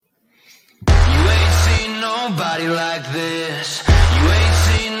nobody like this. You ain't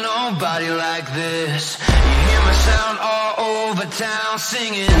seen nobody like this. You hear my sound all over town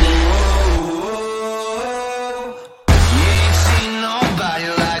singing. Whoa. You ain't seen nobody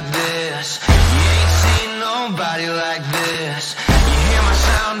like this. You ain't seen nobody like this. You hear my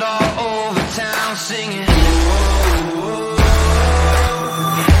sound all over town singing. Whoa.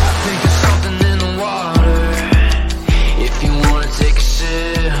 I think there's something in the water. If you wanna take a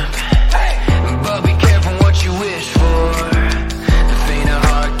sip, but be careful what you wish for. The faint of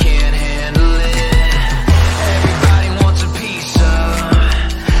heart can't handle it. Everybody wants a piece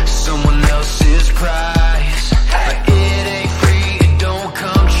of someone else's prize, but it ain't free, it don't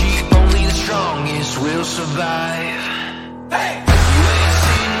come cheap. Only the strongest will survive. You ain't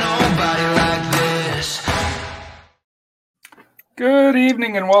seen nobody like this. Good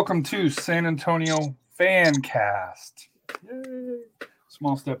evening and welcome to San Antonio Fancast. Yay.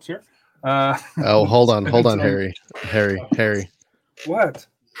 Small steps here. Hold on, Harry. What?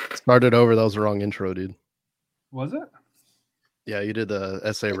 Started over. That was the wrong intro, dude. Was it? Yeah, you did the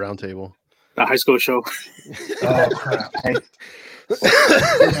essay roundtable. The high school show. Oh, crap.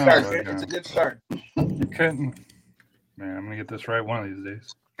 It's a good start. You couldn't. Man, I'm going to get this right one of these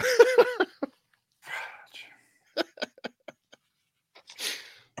days.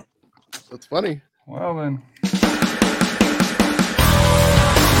 That's funny. Well, then.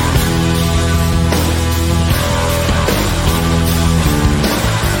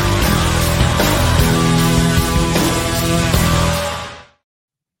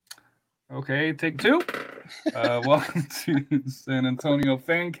 Okay, take two. Welcome to San Antonio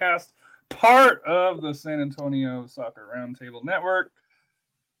Fancast, part of the San Antonio Soccer Roundtable Network.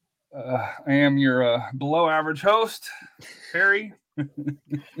 I am your below average host, Harry.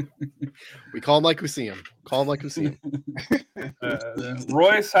 We call him like we see him.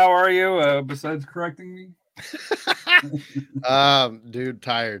 Royce, how are you? Besides correcting me? Dude,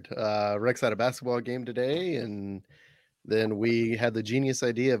 tired. Rex had a basketball game today, and then we had the genius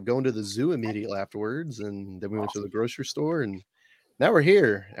idea of going to the zoo immediately afterwards, and then we went to the grocery store, and now we're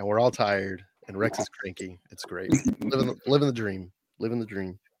here, and we're all tired, and Rex is cranky. It's great. Living the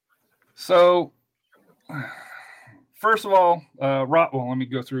dream. So, first of all, well, let me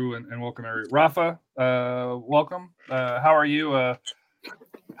go through and welcome everybody. Rafa, welcome. How are you?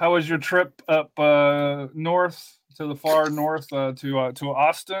 How was your trip up north, to the far north, to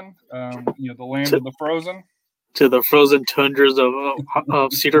Austin, the land of the frozen? To the frozen tundras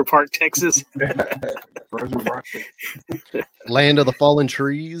of Cedar Park, Texas. Frozen Park. Land of the fallen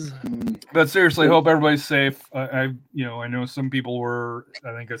trees. But seriously, hope everybody's safe. I know some people were,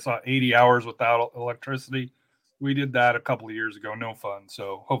 I think I saw 80 hours without electricity. We did that a couple of years ago. No fun.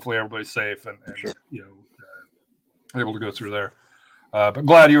 So hopefully everybody's safe and Sure. Able to go through there. But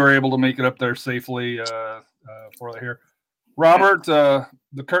glad you were able to make it up there safely for that here. Robert, the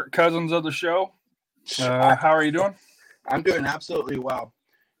Kirk Cousins of the show. How are you doing? I'm doing absolutely well.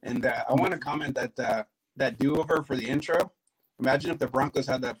 And I want to comment that that do-over for the intro, imagine if the Broncos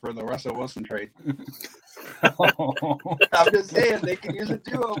had that for the Russell Wilson trade. I'm just saying, they can use a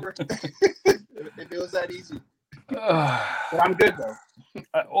do-over if it was that easy. But I'm good, though.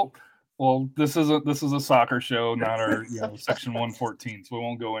 Well, this is a soccer show, not our section 114, so we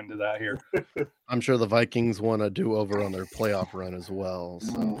won't go into that here. I'm sure the Vikings want a do-over on their playoff run as well.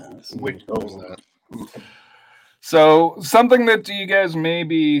 So something that you guys may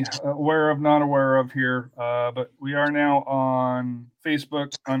be aware of, not aware of here, but we are now on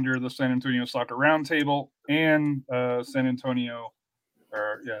Facebook under the San Antonio Soccer Roundtable and San Antonio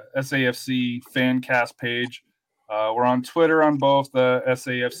SAFC Fancast page. We're on Twitter on both the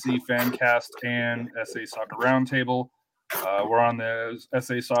SAFC Fancast and SA Soccer Roundtable. We're on the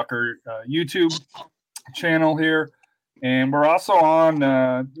SA Soccer YouTube channel here. And we're also on,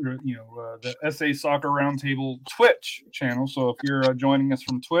 the SA Soccer Roundtable Twitch channel. So if you're joining us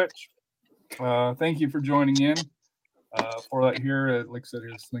from Twitch, thank you for joining in for that here. Like I said,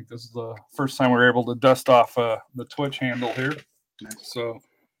 I think this is the first time we're able to dust off the Twitch handle here. So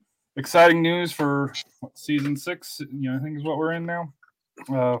exciting news for season 6. I think is what we're in now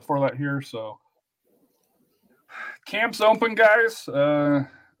for that here. So camp's open, guys.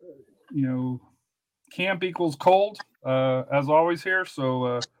 Camp equals cold. As always here.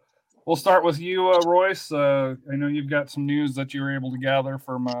 So we'll start with you, Royce. I know you've got some news that you were able to gather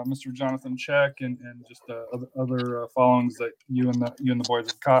from Mr. Jonathan Check and just other followings that you and the boys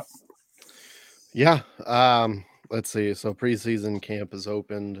have caught. Yeah. Let's see. So preseason camp is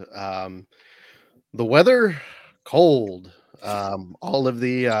opened. The weather cold. All of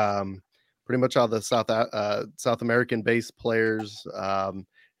the pretty much all the South American based players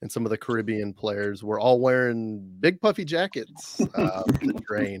and some of the Caribbean players were all wearing big puffy jackets to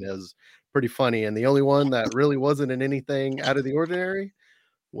train. It was pretty funny. And the only one that really wasn't in anything out of the ordinary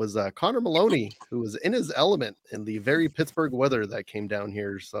was Connor Maloney, who was in his element in the very Pittsburgh weather that came down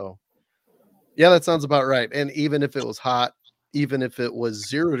here. So, yeah, that sounds about right. And even if it was hot, even if it was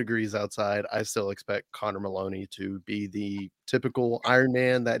 0 degrees outside, I still expect Connor Maloney to be the typical Iron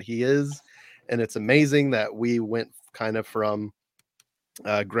Man that he is. And it's amazing that we went kind of from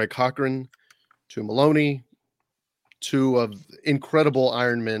Greg Cochran to Maloney, 2 of incredible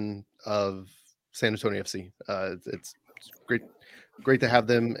Ironmen of San Antonio FC. It's great to have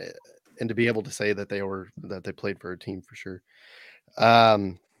them and to be able to say that they played for a team for sure.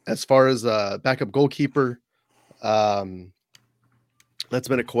 As far as backup goalkeeper, that's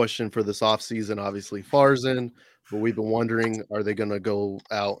been a question for this offseason. Obviously, Farzin, but we've been wondering, are they going to go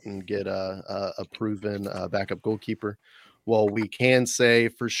out and get a proven backup goalkeeper? Well, we can say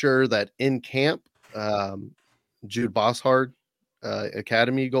for sure that in camp, Jude Bosshard,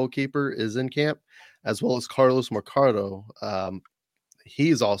 academy goalkeeper, is in camp, as well as Carlos Mercado.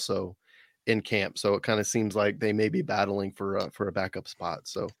 He's also in camp, so it kind of seems like they may be battling for a backup spot.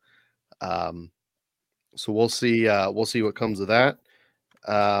 So we'll see what comes of that.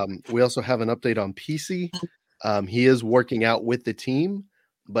 We also have an update on PC. He is working out with the team,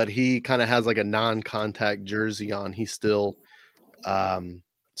 but he kind of has like a non-contact jersey on. He's still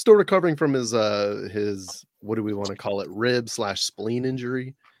recovering from his what do we want to call it, rib/spleen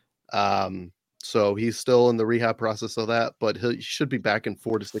injury. So he's still in the rehab process of that, but he should be back in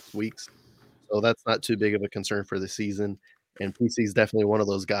 4 to 6 weeks. So that's not too big of a concern for the season. And PC is definitely one of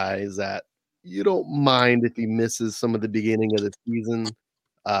those guys that you don't mind if he misses some of the beginning of the season,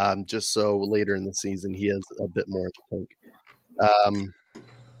 just so later in the season he has a bit more in the tank.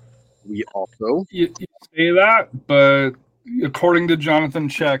 We also You say that, but according to Jonathan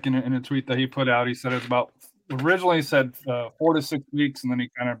Check in a tweet that he put out, he said it's about originally said 4 to 6 weeks, and then he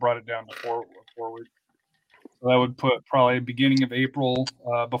kind of brought it down to 4 weeks. So that would put probably beginning of April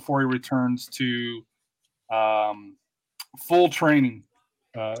before he returns to full training.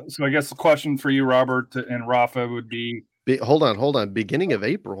 So I guess the question for you, Robert and Rafa, would be hold on. Beginning of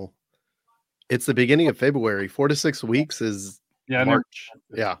April. It's the beginning of February. 4 to 6 weeks is March.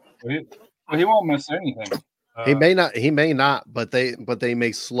 Yeah. He won't miss anything. He may not, but they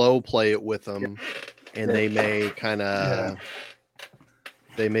may slow play it with him, and they may kind of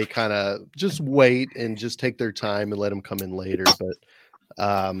just wait and just take their time and let him come in later. But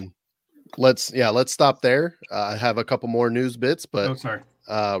let's stop there. I have a couple more news bits, but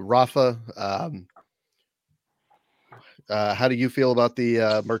Rafa, how do you feel about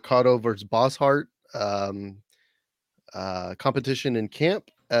the Mercado versus Bosshart competition in camp,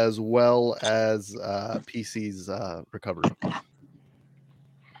 as well as PC's recovery?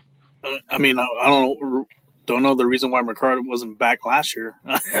 I mean, I don't know the reason why Mercado wasn't back last year.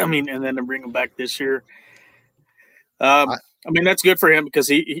 I mean, and then to bring him back this year. I mean, that's good for him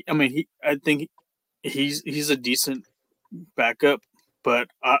because I think he's a decent backup, but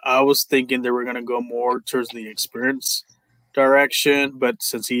I was thinking they were going to go more towards the experience direction. But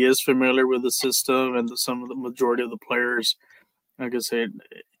since he is familiar with the system and some of the majority of the players, like I said,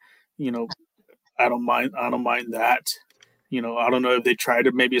 I don't mind that. I don't know if they tried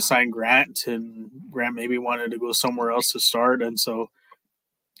to maybe assign Grant, and Grant maybe wanted to go somewhere else to start, and so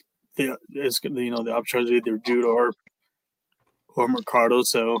the option is either Jude or Mercado.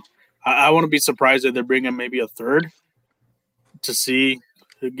 So I want to be surprised if they bring in maybe a third to see,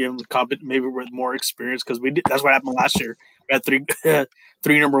 to give them maybe with more experience, because that's what happened last year. We had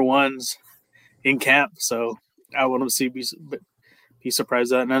three number ones in camp, so I want to be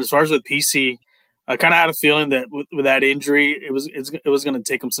surprised that. And as far as with PC, I kind of had a feeling that with that injury, it was going to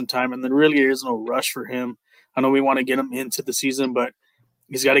take him some time, and there really is no rush for him. I know we want to get him into the season, but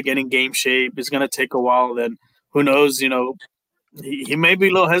he's got to get in game shape. It's going to take a while. Then who knows? He may be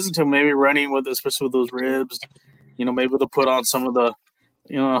a little hesitant, maybe running especially with those ribs. Maybe they'll put on some of the,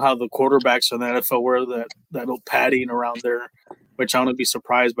 how the quarterbacks in the NFL wear that little padding around there, which I wouldn't be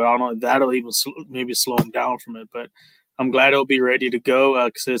surprised, but I don't know if that'll even maybe slow him down from it. But I'm glad he'll be ready to go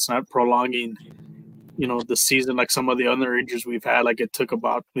because it's not prolonging, the season like some of the other injuries we've had. Like it took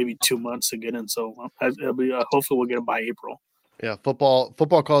about maybe 2 months to get in. So it'll be hopefully we'll get him by April. Yeah,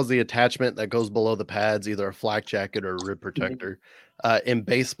 football calls the attachment that goes below the pads either a flak jacket or a rib protector. In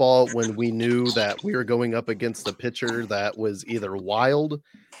baseball, when we knew that we were going up against a pitcher that was either wild,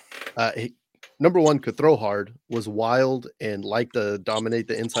 number one, could throw hard, was wild, and liked to dominate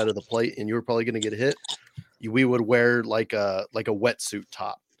the inside of the plate, and you were probably going to get hit, we would wear like a wetsuit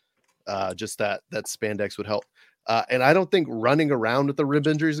top. Just that spandex would help. And I don't think running around with the rib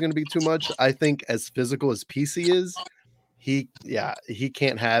injury is going to be too much. I think as physical as PC is, he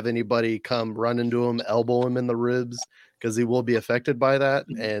can't have anybody come run into him, elbow him in the ribs, because he will be affected by that.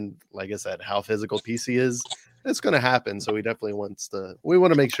 And like I said, how physical PC is, it's going to happen. So he definitely we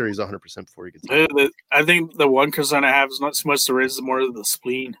want to make sure he's 100% before he gets in. I think the one concern I have is not so much the ribs, more of the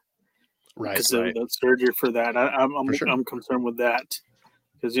spleen. Right. Because of the surgery for that. I'm concerned with that.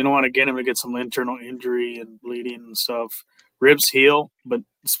 Because you don't want to get him to get some internal injury and bleeding and stuff. Ribs heal, but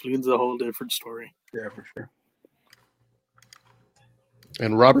spleen's a whole different story. Yeah, for sure.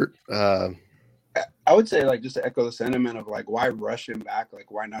 And Robert, I would say, like, just to echo the sentiment of, like, why rush him back? Like,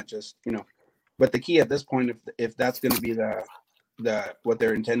 why not just, but the key at this point, if that's going to be the what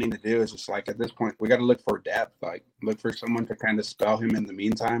they're intending to do, is just like, at this point, we got to look for depth, like look for someone to kind of spell him in the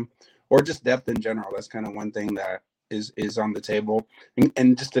meantime, or just depth in general. That's kind of one thing that is on the table.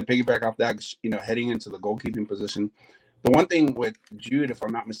 And just to piggyback off that, heading into the goalkeeping position, the one thing with Jude, if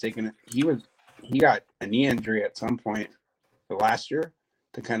I'm not mistaken, he got a knee injury at some point last year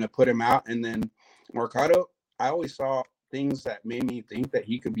to kind of put him out. And then Mercado, I always saw things that made me think that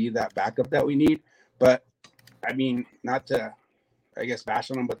he could be that backup that we need. But I mean, not to, I guess,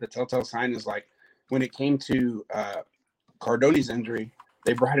 bash on him, but the telltale sign is, like, when it came to Cardone's injury,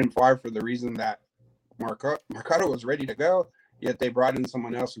 they brought in Favre for the reason that Mercado was ready to go, yet they brought in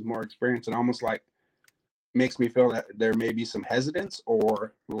someone else with more experience, and almost like makes me feel that there may be some hesitance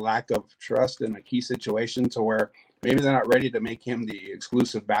or lack of trust in a key situation, to where maybe they're not ready to make him the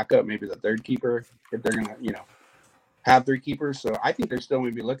exclusive backup, maybe the third keeper, if they're going to, have three keepers. So I think they're still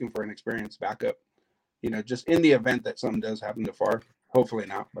going to be looking for an experienced backup, just in the event that something does happen to Favre. Hopefully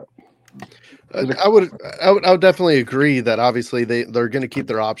not, but I would definitely agree that obviously they're going to keep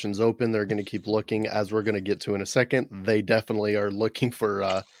their options open. They're going to keep looking, as we're going to get to in a second. They definitely are looking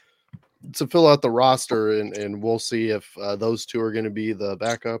for to fill out the roster, and we'll see if those two are going to be the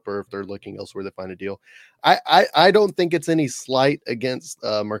backup, or if they're looking elsewhere to find a deal. I don't think it's any slight against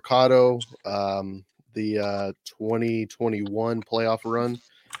Mercado, the 2021 playoff run,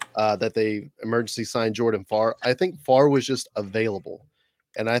 that they emergency signed Jordan Farr. I think Farr was just available.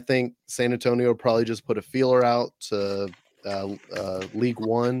 And I think San Antonio probably just put a feeler out to League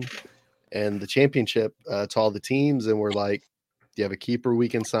One and the championship to all the teams. And we're like, do you have a keeper we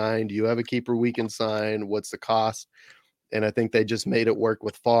can sign? Do you have a keeper we can sign? What's the cost? And I think they just made it work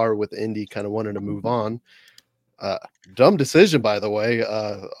with Farr, with Indy kind of wanting to move on. Dumb decision, by the way.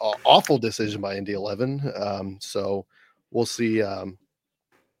 Awful decision by Indy 11. So we'll see.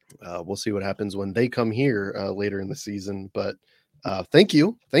 We'll see what happens when they come here later in the season. But thank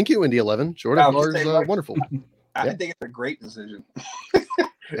you, Indy 11. Jordan Farr is wonderful. I think it's a great decision.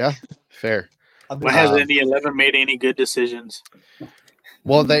 Yeah, fair. Why has Indy 11 made any good decisions?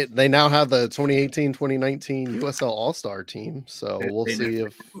 Well, they now have the 2018-2019 USL All-Star team, so we'll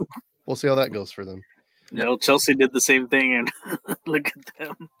see how that goes for them. Chelsea did the same thing, and look at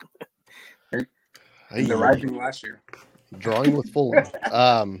them. The rising last year. Drawing with Fulham.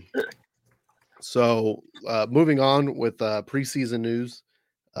 So moving on with preseason news,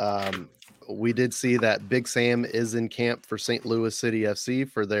 we did see that Big Sam is in camp for St. Louis City FC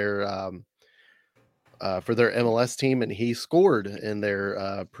for their MLS team, and he scored in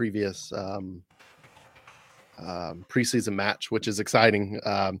their previous preseason match, which is exciting.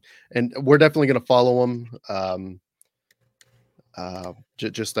 And we're definitely going to follow him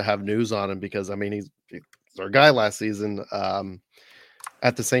just to have news on him, because I mean he's our guy last season.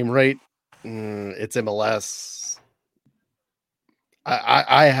 At the same rate, it's MLS.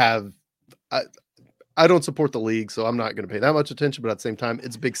 I don't support the league, so I'm not going to pay that much attention. But at the same time,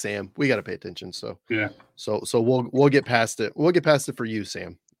 it's Big Sam. We got to pay attention. So yeah. So we'll get past it. We'll get past it for you,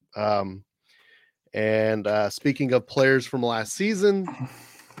 Sam. And speaking of players from last season,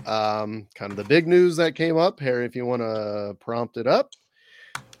 kind of the big news that came up, Harry, if you want to prompt it up.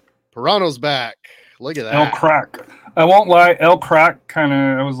 Pirano's back. Look at that. El Crack. I won't lie. El Crack kind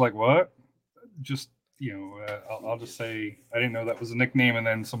of, I was like, what? Just, I'll just say I didn't know that was a nickname. And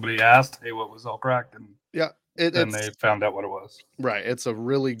then somebody asked, hey, what was El Crack? And yeah, then they found out what it was. Right. It's a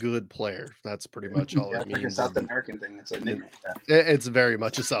really good player. That's pretty much all it means. Like a South American thing. It's a nickname. It's very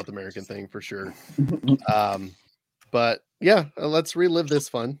much a South American thing for sure. But yeah, let's relive this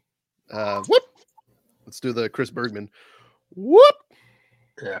fun. Whoop. Let's do the Chris Bergman. Whoop.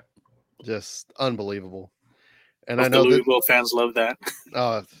 Yeah. Just unbelievable. And I I know Louisville fans love that.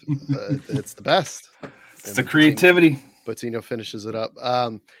 It's the best. It's the creativity. Patino finishes it up.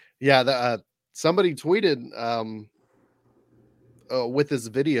 Somebody tweeted with this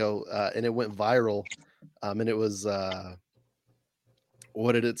video, and it went viral. And it was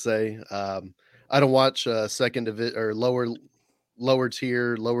what did it say? I don't watch second division or lower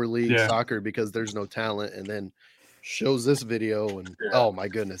tier, lower league Yeah. soccer because there's no talent, and then shows this video and oh my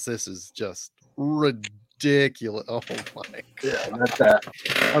goodness, this is just ridiculous. Oh my Yeah, that's that.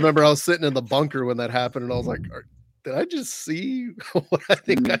 I remember I was sitting in the bunker when that happened, and I was like, did I just see what I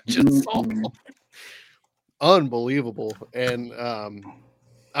think I just saw? Unbelievable. And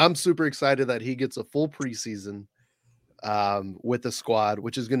I'm super excited that he gets a full preseason with the squad,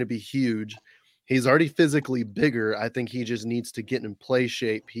 which is going to be huge. He's already physically bigger. I think he just needs to get in play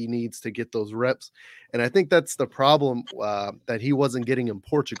shape. He needs to get those reps. And I think that's the problem that he wasn't getting in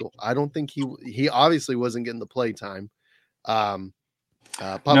Portugal. I don't think he obviously wasn't getting the play time. No,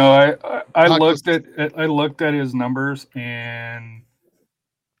 I looked at his numbers, and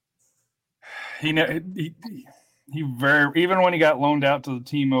he very, even when he got loaned out to the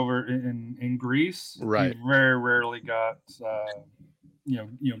team over in Greece, right, he very rarely got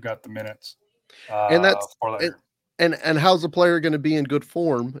got the minutes. And that's and how's a player going to be in good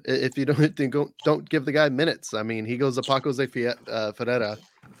form if you don't give the guy minutes? I mean, he goes to Paco Ferreira.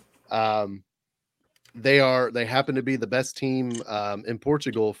 They happen to be the best team in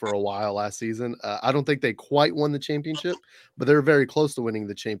Portugal for a while last season. I don't think they quite won the championship, but they were very close to winning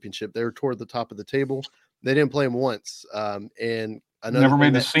the championship. They were toward the top of the table. They didn't play him once. And never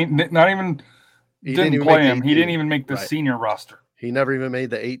made the scene. Not even he didn't play him. He didn't even make the right. senior roster. He never even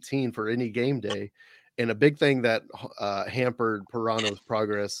made the 18 for any game day. And a big thing that hampered Pirano's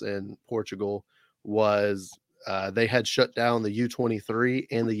progress in Portugal was they had shut down the U23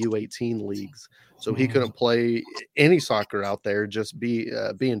 and the U18 leagues. So he couldn't play any soccer out there, just be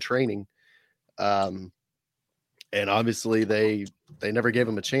in training. And obviously they never gave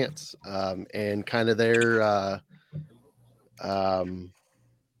him a chance. And kind of their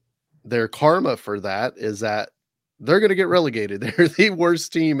karma for that is that they're going to get relegated. They're the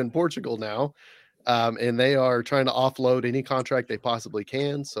worst team in Portugal now. And they are trying to offload any contract they possibly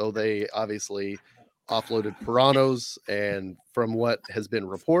can. So they obviously offloaded Piranos, and from what has been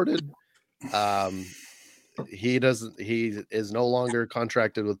reported, he is no longer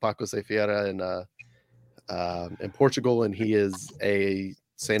contracted with Paco Ferreira in Portugal, and he is a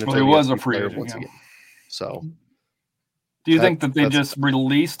San Antonio. Well, he was a free agent once again. So do you think that they just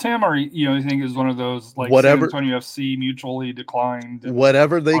released him, or you think it was one of those like whatever, San Antonio FC mutually declined?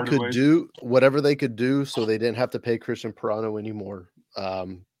 Whatever they could do, so they didn't have to pay Christian Pirano anymore.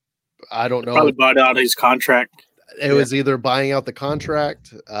 I don't know. Probably bought out his contract. It was either buying out the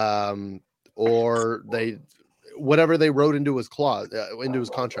contract, or whatever they wrote into his clause, into his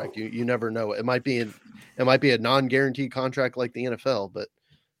contract. You never know. It might be a non-guaranteed contract like the NFL, but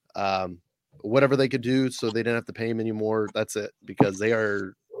whatever they could do so they didn't have to pay him anymore. That's it, because they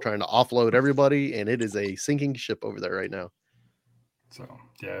are trying to offload everybody, and it is a sinking ship over there right now. So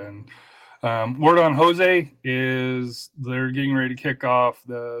yeah, and word on Jose is they're getting ready to kick off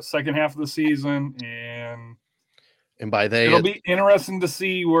the second half of the season, and by it'll be interesting to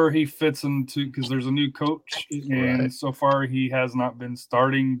see where he fits into, because there's a new coach, and right. So far he has not been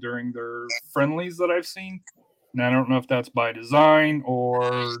starting during their friendlies that I've seen. And I don't know if that's by design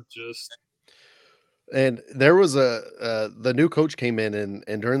or just. And there was the new coach came in,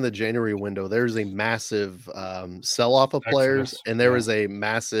 and during the January window, there's a massive sell-off of players, and there was a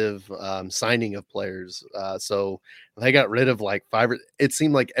massive signing of players. So they got rid of like it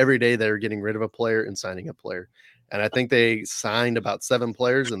seemed like every day they were getting rid of a player and signing a player. And I think they signed about 7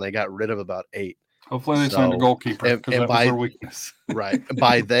 players, and they got rid of about 8. Hopefully they signed a goalkeeper, and that by was their weakness. Right.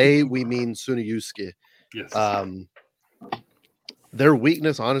 By they, we mean Sunayusuke. Yes. Their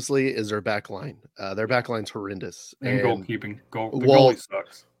weakness, honestly, is their back line. Their back line's horrendous. And goalkeeping. The goalie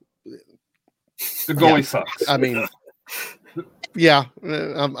sucks. The goalie sucks. I mean, yeah,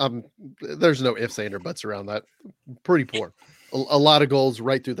 there's no ifs, ands, or buts around that. Pretty poor. A lot of goals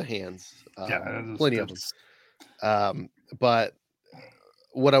right through the hands. Plenty of them. But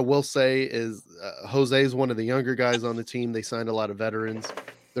what I will say is Jose is one of the younger guys on the team. They signed a lot of veterans.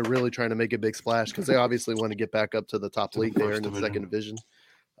 They're really trying to make a big splash because they obviously want to get back up to the top league there in the second division.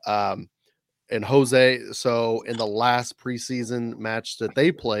 And Jose, so in the last preseason match that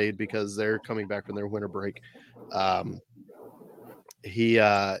they played, because they're coming back from their winter break,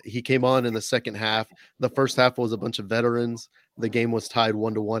 he came on in the second half. The first half was a bunch of veterans. The game was tied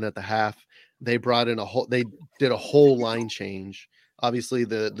 1-1 at the half. They brought in they did a whole line change. Obviously,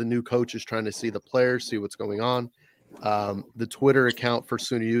 the new coach is trying to see the players, see what's going on. The Twitter account for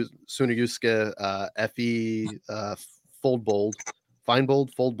Sunayusuke, FE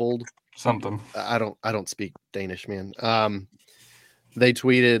Feinbold, something. I don't speak Danish, man. they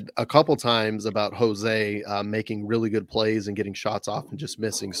tweeted a couple times about Jose making really good plays and getting shots off and just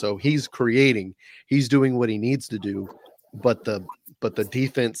missing. So he's creating, he's doing what he needs to do, but the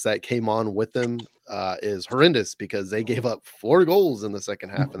defense that came on with them is horrendous because they gave up 4 goals in the second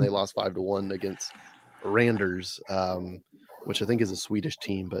half and they lost 5-1 against Randers, which I think is a Swedish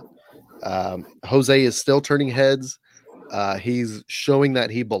team. But Jose is still turning heads. He's showing that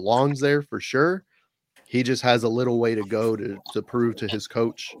he belongs there for sure. He just has a little way to go to prove to his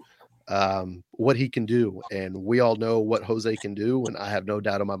coach what he can do. And we all know what Jose can do. And I have no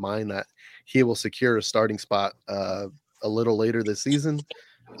doubt in my mind that he will secure a starting spot a little later this season.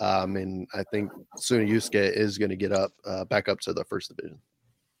 And I think Suna Yusuke is going to get back up to the first division.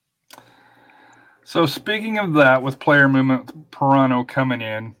 So speaking of that, with player movement, Pirano coming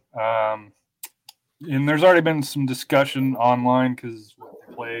in, and there's already been some discussion online because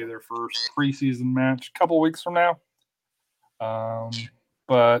they play their first preseason match a couple weeks from now.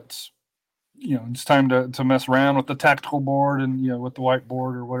 But it's time to mess around with the tactical board and with the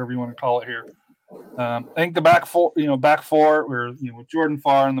whiteboard or whatever you want to call it here. I think the back four, where with Jordan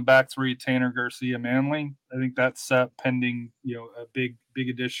Farr in the back 3, Tanner, Garcia, Manley. I think that's set pending a big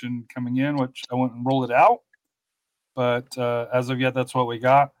addition coming in, which I wouldn't rule it out. But as of yet, that's what we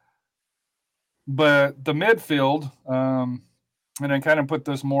got. But the midfield, and I kind of put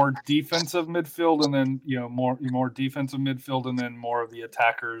this more defensive midfield, and then more defensive midfield, and then more of the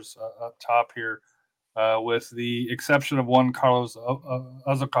attackers up top here, with the exception of one Carlos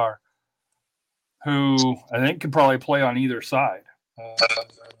Azúcar, who I think could probably play on either side,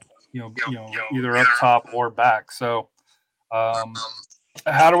 either up top or back. So,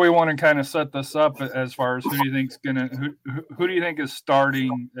 how do we want to kind of set this up as far as who do you think is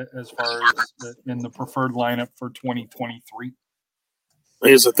starting as far as in the preferred lineup for 2023?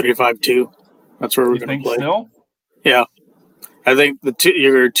 It's a 3-5-2. That's where we're going to play. Still? Yeah, I think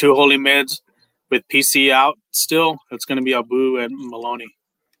your 2 holy mids with PC out still. It's going to be Abu and Maloney.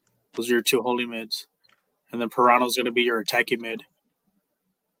 Those are your 2 holy mids. And then Pirano's going to be your attacking mid.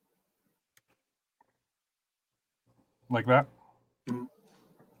 Like that? Mm-hmm.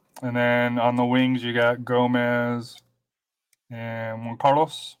 And then on the wings, you got Gomez and Juan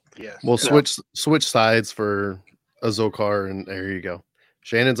Carlos. Yeah. We'll switch sides for Azócar, and there you go.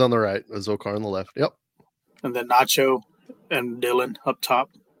 Shannon's on the right, Azócar on the left. Yep. And then Nacho and Dylan up top.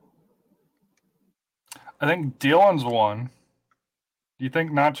 I think Dylan's one. Do you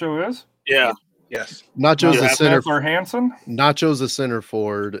think Nacho is? Yeah. Yes. Nacho's a center. Or Hansen? Nacho's a center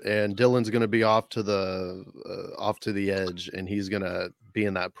forward, and Dylan's going to be off to the edge, and he's going to be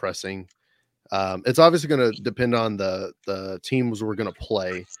in that pressing. It's obviously going to depend on the teams we're going to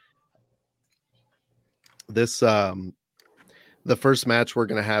play. This the first match we're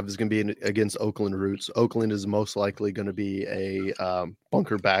going to have is going to be against Oakland Roots. Oakland is most likely going to be a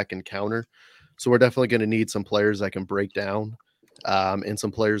bunker back and counter, so we're definitely going to need some players that can break down. And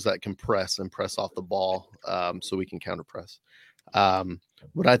some players that can press off the ball, so we can counter press.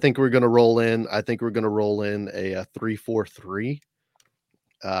 What I think we're going to roll in, a 3-4-3.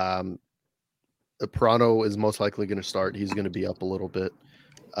 Pirano is most likely going to start. He's going to be up a little bit.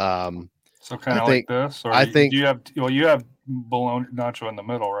 So kind of like this. Or you have Bologna, Nacho in the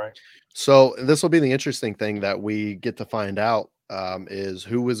middle, right? So this will be the interesting thing that we get to find out is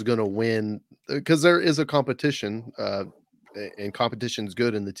who is going to win, because there is a competition. And competition's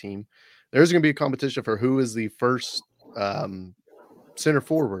good in the team. There's going to be a competition for who is the first center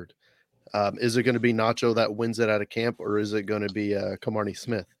forward. Is it going to be Nacho that wins it out of camp, or is it going to be Kamarni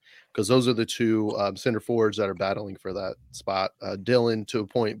Smith? Because those are the 2 center forwards that are battling for that spot. Dylan to a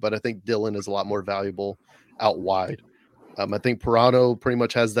point, but I think Dylan is a lot more valuable out wide. I think Pirano pretty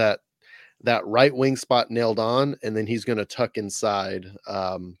much has that right wing spot nailed on, and then he's going to tuck inside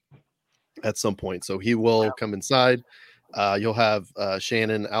at some point. So he will come inside. You'll have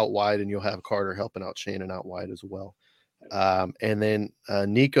Shannon out wide, and you'll have Carter helping out Shannon out wide as well. And then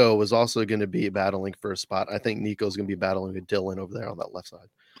Nico is also going to be battling for a spot. I think Nico's going to be battling with Dylan over there on that left side.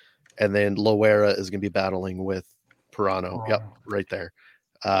 And then Loera is going to be battling with Pirano. Yep, right there.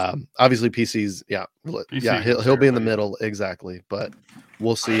 Obviously, PC's, he'll be in the middle. Exactly. But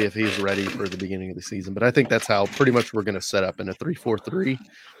we'll see if he's ready for the beginning of the season. But I think that's how pretty much we're going to set up in a 3-4-3.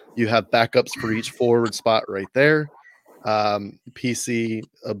 You have backups for each forward spot right there. PC,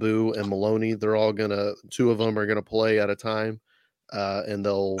 Abu, and Maloney, they're all 2 of them are gonna play at a time, and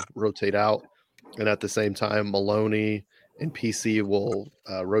they'll rotate out. And at the same time, Maloney and PC will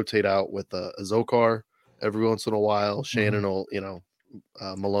rotate out with Azócar every once in a while. Shannon will,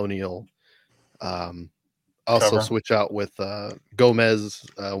 Maloney will also switch out with Gomez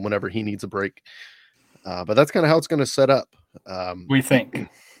whenever he needs a break. But that's kind of how it's going to set up. We think.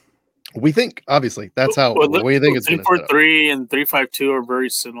 We think, obviously, that's how we think it's going to 3-4-3 and 3-5-2 are very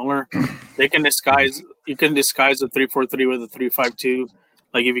similar. They can disguise. You can disguise a 3-4-3 with a 3-5-2,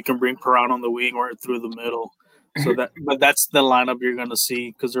 like if you can bring Perron on the wing or through the middle. So but that's the lineup you're going to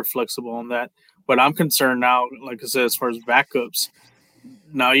see because they're flexible on that. But I'm concerned now, like I said, as far as backups.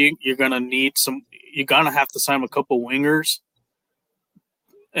 Now you're going to need some. You're going to have to sign a couple wingers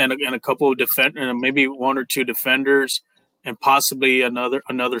and a couple of and maybe one or two defenders. And possibly another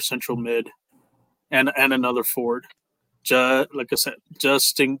central mid, and another forward. Like I said,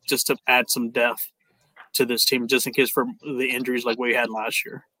 just to add some depth to this team, just in case for the injuries like we had last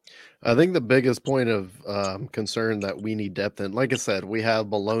year. I think the biggest point of concern that we need depth in, like I said, we have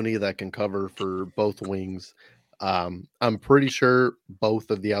Maloney that can cover for both wings. I'm pretty sure both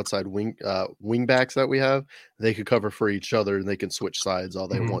of the outside wing backs that we have, they could cover for each other and they can switch sides all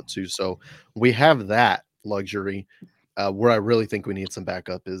they want to. So we have that luxury. Where I really think we need some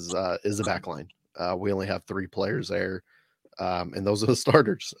backup is the back line. We only have 3 players there, and those are the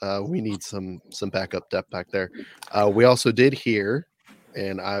starters. We need some backup depth back there. We also did hear,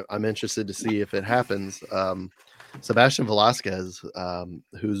 and I'm interested to see if it happens, Sebastian Velasquez,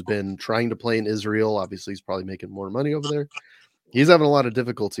 who's been trying to play in Israel. Obviously, he's probably making more money over there. He's having a lot of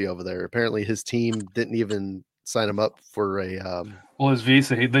difficulty over there. Apparently, his team didn't even sign him up for a his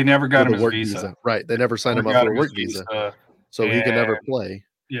visa. They never got him his visa. Right. They never signed him up for a work visa. So he can never play.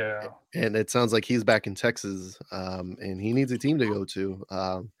 Yeah. And it sounds like he's back in Texas, and he needs a team to go to.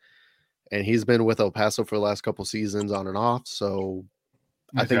 And he's been with El Paso for the last couple seasons on and off. So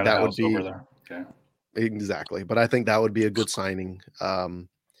I think that would be okay. Exactly. But I think that would be a good signing.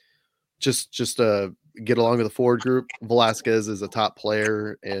 Just to get along with the forward group. Velasquez is a top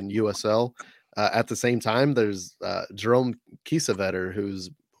player in USL. At the same time, there's Jerome Kiesewetter, who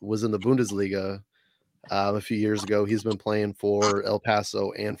was in the Bundesliga a few years ago. He's been playing for El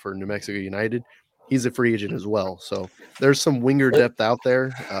Paso and for New Mexico United. He's a free agent as well. So there's some winger depth out there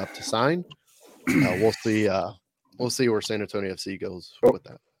to sign. We'll see. We'll see where San Antonio FC goes with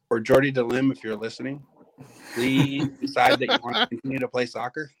that. Or Jordy DeLim, if you're listening, please decide that you want to continue to play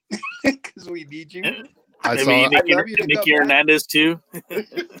soccer because we need you. Nicky Hernandez too.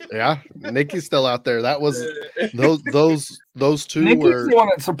 Yeah, Nicky's still out there. That was those two. Nicky's the one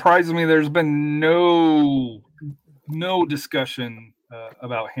that surprised me. There's been no discussion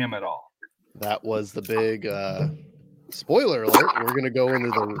about him at all. That was the big spoiler alert. We're gonna go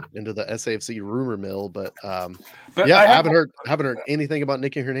into the SAFC rumor mill, but yeah, I haven't heard anything about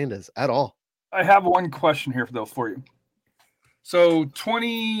Nicky Hernandez at all. I have one question here for you. So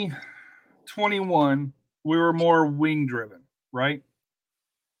 2021. We were more wing driven, right?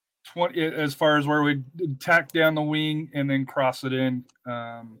 As far as where we tack down the wing and then cross it in.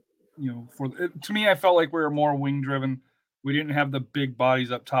 To me, I felt like we were more wing driven. We didn't have the big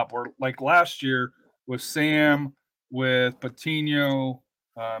bodies up top. Or like last year with Sam, with Patino,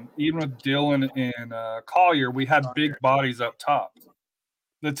 even with Dylan and Collier, we had big bodies up top.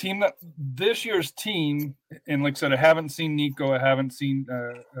 This year's team, and like I said, I haven't seen Nico, I haven't seen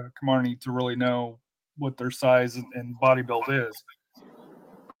Camarney to really know what their size and body build is.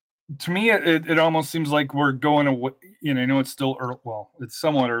 To me, it almost seems like we're going away. I know it's still early. Well, it's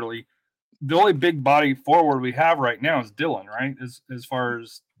somewhat early. The only big body forward we have right now is Dylan, right? As far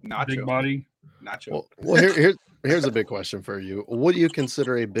as Nacho. Big body. Nacho. Well, here's a big question for you. What do you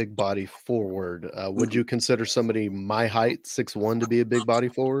consider a big body forward? Would you consider somebody my height, 6'1", to be a big body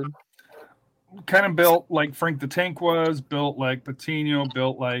forward? Kind of built like Frank the Tank was, built like Patino,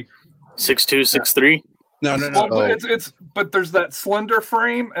 built like 6'2", 6'3". No. Well, but there's that slender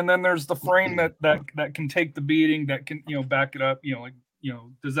frame, and then there's the frame that can take the beating, that can back it up.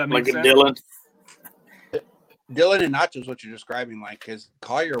 Does that make sense? Like Dylan. Dylan and Nacho's what you're describing, like, because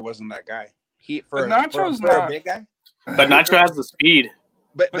Collier wasn't that guy. Nacho's for not a big guy. But Nacho has the speed.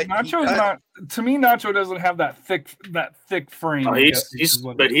 But Nacho's not. To me, Nacho doesn't have that thick frame. Oh, he's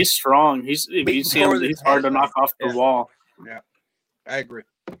strong. He's hard to knock off the wall. Yeah, I agree.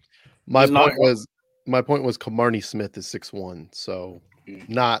 My point was Camarney Smith is 6'1", so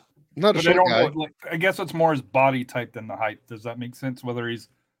not a short guy. I guess it's more his body type than the height. Does that make sense? Whether it's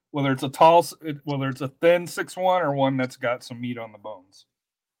a thin 6'1" or one that's got some meat on the bones.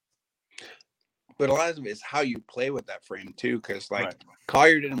 But a lot of it is how you play with that frame too, because Right.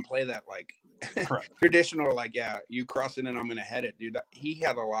 Collier didn't play that like Correct. traditional, like, yeah, you cross it and I'm gonna head it, dude. He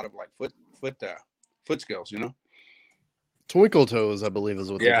had a lot of like foot skills, Twinkle toes, I believe,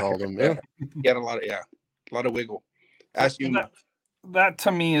 is what they called him. Yeah, he had a lot of wiggle. That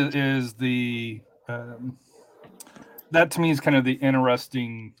to me is the that to me is kind of the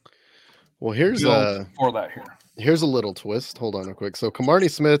interesting Well, here's build for that here. Here's a little twist. Hold on real quick. So Camardi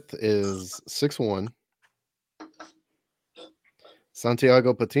Smith is 6'1".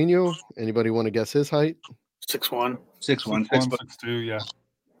 Santiago Patino, anybody want to guess his height? 6'1". 6'1", 6'2", yeah.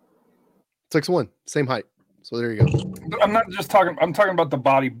 6'1", same height. So there you go. I'm not just talking. I'm talking about the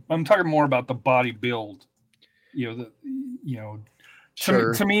body. I'm talking more about the body build.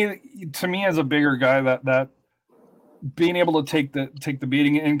 Sure. To me, as a bigger guy, that being able to take the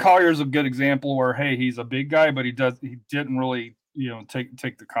beating. And Collier's a good example where, hey, he's a big guy, but he didn't really take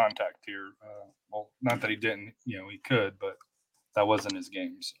the contact here. Well, not that he didn't. He could, but that wasn't his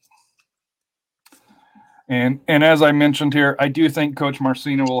game. So. And as I mentioned here, I do think Coach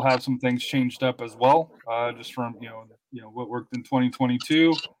Marcino will have some things changed up as well, just from what worked in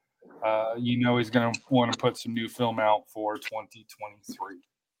 2022. He's going to want to put some new film out for 2023.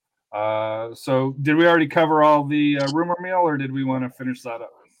 So did we already cover all the rumor mill, or did we want to finish that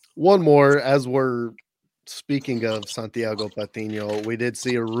up? One more, as we're speaking of Santiago Patino, we did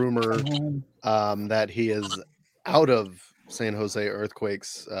see a rumor that he is out of San Jose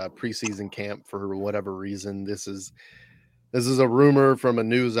Earthquakes preseason camp for whatever reason. This is a rumor from a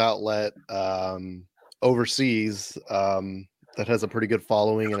news outlet overseas that has a pretty good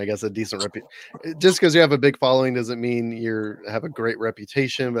following and I guess a decent just because you have a big following doesn't mean you have a great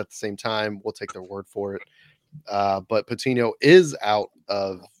reputation, but at the same time we'll take their word for it. But Patino is out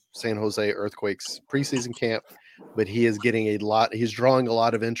of San Jose Earthquakes preseason camp, but he is getting he's drawing a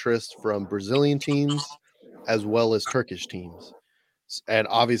lot of interest from Brazilian teams as well as Turkish teams. And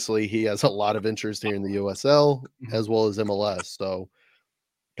obviously he has a lot of interest here in the USL as well as MLS. So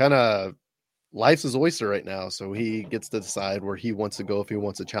kind of life's his oyster right now. So he gets to decide where he wants to go. If he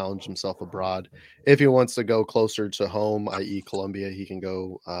wants to challenge himself abroad, if he wants to go closer to home, i.e. Colombia, he can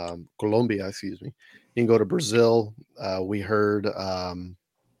go Colombia. He can go to Brazil. We heard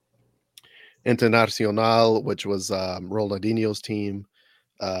Internacional, which was Ronaldinho's team,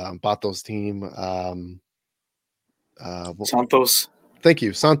 Pato's team. Santos. Thank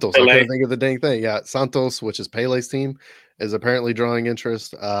you, Santos. Pele. I couldn't think of the dang thing. Yeah, Santos, which is Pele's team, is apparently drawing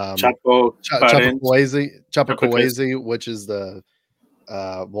interest. Chapecoense, which is the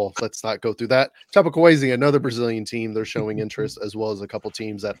let's not go through that. Chapecoense, another Brazilian team, they're showing interest, as well as a couple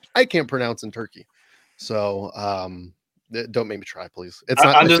teams that I can't pronounce in Turkey. So don't make me try, please. It's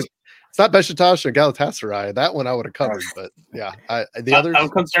not Beşiktaş or Galatasaray. That one I would have covered, but yeah, others. I'm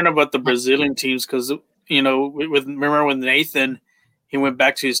concerned about the Brazilian teams because remember when Nathan. He went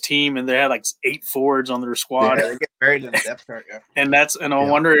back to his team, and they had like 8 forwards on their squad. Yeah, they get buried in the depth chart. Yeah. And I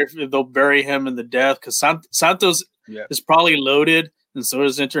wonder if they'll bury him in the depth because Santos is probably loaded, and so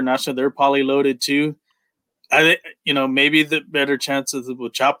is International. They're probably loaded too. I think maybe the better chances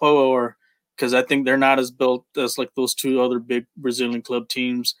with Chapo, or because I think they're not as built as like those 2 other big Brazilian club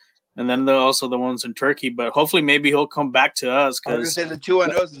teams. And then they're also the ones in Turkey, but hopefully maybe he'll come back to us. I was going to say the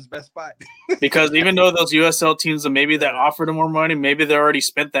 2-0 is his best spot. Because even though those USL teams that offered him more money, maybe they already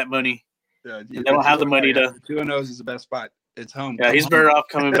spent that money. Yeah, they don't have the money to. 2-0 is the best spot. It's home. Yeah, he's better off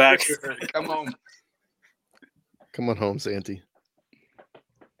coming back. Come home. Come on home, Santi.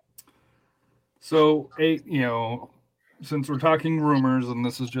 So, since we're talking rumors, and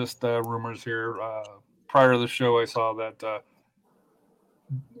this is just rumors here, prior to the show, I saw that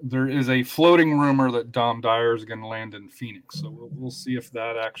there is a floating rumor that Dom Dyer is going to land in Phoenix. So we'll see if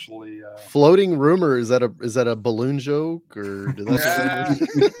that actually floating rumor is that a balloon joke or did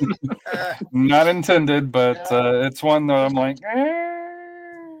that not intended, but it's one that I'm like,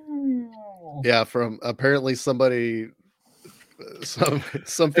 yeah, from apparently somebody, some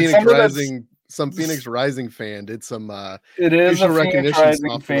Phoenix Rising fan did some. It is a Phoenix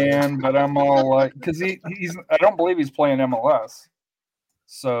Rising fan, but I'm all like, because he's I don't believe he's playing MLS.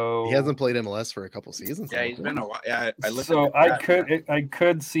 So he hasn't played MLS for a couple seasons. Yeah, he's been a while. Yeah, I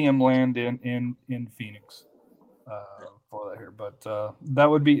could see him land in Phoenix for that here, but that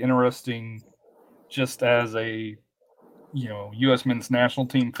would be interesting, just as a U.S. men's national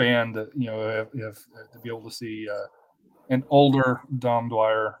team fan that if to be able to see an older Dom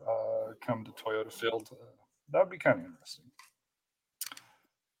Dwyer come to Toyota Field, that would be kind of interesting.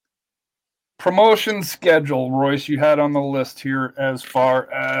 Promotion schedule, Royce, you had on the list here as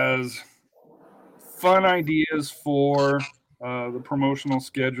far as fun ideas for the promotional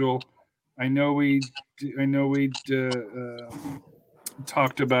schedule. I know we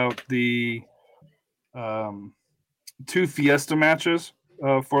talked about the 2 Fiesta matches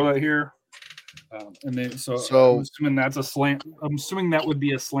for that here, and then so I'm assuming that's a slam. I'm assuming that would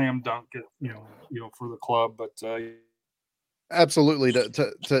be a slam dunk, for the club, but. Absolutely.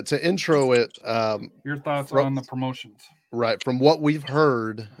 To intro it. Your thoughts on the promotions? Right. From what we've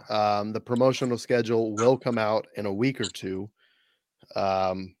heard, the promotional schedule will come out in a week or two.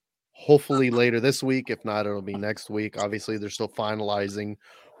 Hopefully later this week. If not, it'll be next week. Obviously, they're still finalizing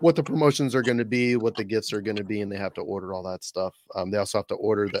what the promotions are going to be, what the gifts are going to be, and they have to order all that stuff. They also have to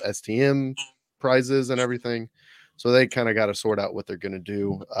order the STM prizes and everything. So they kind of got to sort out what they're going to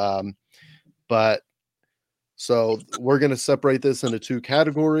do. But so we're going to separate this into two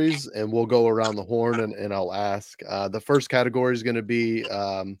categories, and we'll go around the horn, and I'll ask. The first category is going to be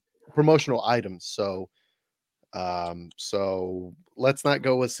promotional items. So let's not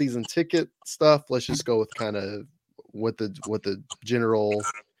go with season ticket stuff. Let's just go with kind of what the general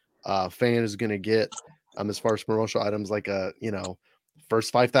fan is going to get as far as promotional items, like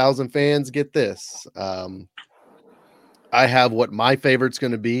first 5,000 fans get this. I have what my favorite's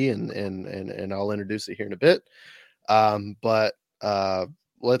going to be, and I'll introduce it here in a bit. But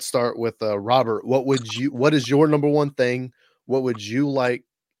let's start with Robert. What is your number one thing? What would you like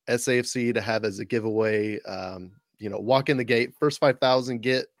SAFC to have as a giveaway? Walk in the gate, first 5,000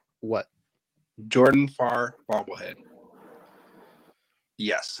 get what? Jordan Farr bobblehead.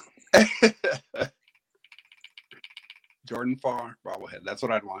 Yes. Jordan Farr bobblehead. That's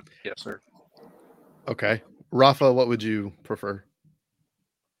what I'd want. Yes, sir. Okay. Rafa, what would you prefer?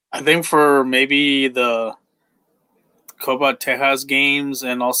 I think for maybe the Copa Tejas games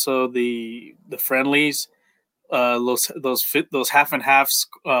and also the friendlies, those half and half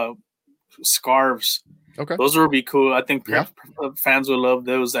scarves. Okay, those would be cool. I think Yeah. fans would love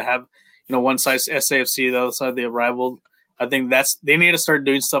those that have one side SAFC, the other side the rival. I think they need to start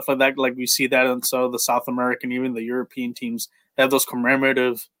doing stuff like that. Like we see that in some of the South American, even the European teams, they have those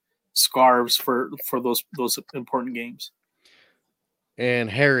commemorative scarves for those important games. And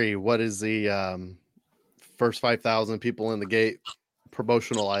Harry, what is the first 5,000 people in the gate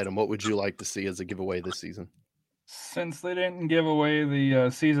promotional item? What would you like to see as a giveaway this season? Since they didn't give away the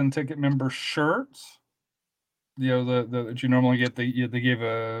season ticket member shirts, the that you normally get, they gave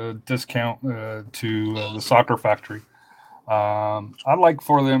a discount to the Soccer Factory. I'd like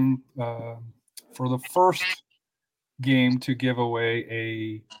for them for the first game to give away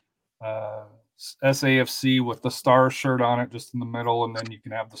a SAFC with the star shirt on it, just in the middle, and then you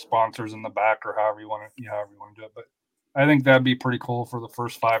can have the sponsors in the back, or however you want to do it. But I think that'd be pretty cool for the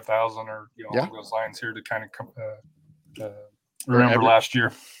first 5,000, or along those lines here, to kind of remember last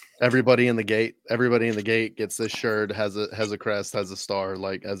year. Everybody in the gate gets this shirt, has a crest, has a star,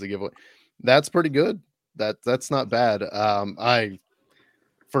 like as a giveaway. That's pretty good. That's not bad.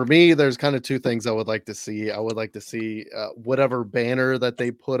 For me, there's kind of two things I would like to see. I would like to see whatever banner that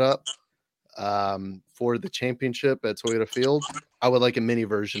they put up for the championship at Toyota Field. I would like a mini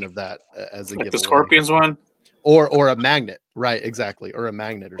version of that as a giveaway. The Scorpions one, or a magnet, right? Exactly, or a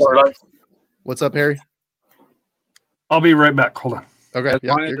magnet or something. What's up, Harry? I'll be right back. Hold on. Okay, As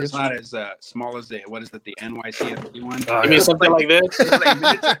long as it's not as small as the NYCFC one. Give me something like this.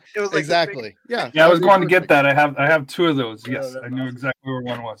 It was exactly. Yeah, I was going to get that. I have two of those. Yes, I knew exactly where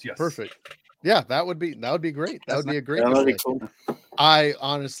one was. Yes, perfect. Yeah, that would be great. That would be a great. That'd be cool. I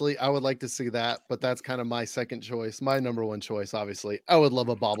would like to see that, but that's kind of my second choice. My number one choice, obviously, I would love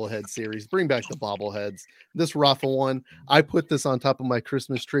a bobblehead series. Bring back the bobbleheads. This Rafa one, I put this on top of my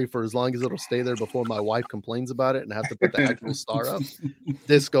Christmas tree for as long as it'll stay there before my wife complains about it and have to put the actual star up.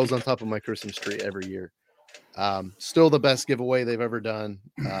 This goes on top of my Christmas tree every year. Still the best giveaway they've ever done.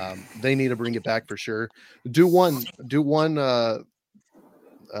 They need to bring it back for sure. Do one a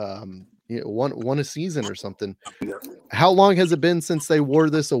season or something. How long has it been since they wore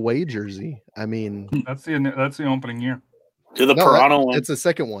this away jersey? I mean, that's the opening year. To the Pirano one. It's the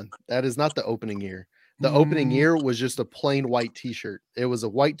second one. That is not the opening year. The opening year was just a plain white T-shirt. It was a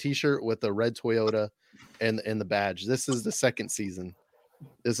white T-shirt with a red Toyota and the badge. This is the second season.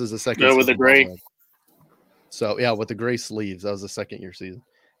 This is the second. Yeah, with the gray. So yeah, with the gray sleeves. That was the second year season.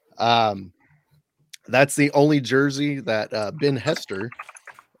 That's the only jersey that Ben Hester,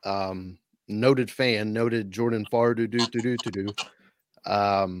 noted Jordan Farr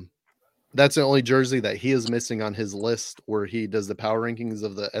that's the only jersey that he is missing on his list where he does the power rankings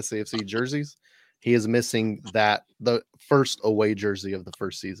of the SAFC jerseys. He is missing the first away jersey of the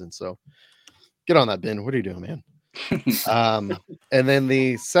first season. So get on that, Ben. What are you doing, man? And then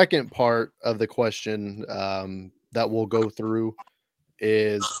the second part of the question that we'll go through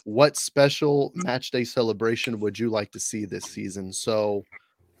is, what special match day celebration would you like to see this season? So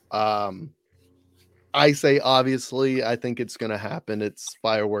I say, obviously, I think it's going to happen. It's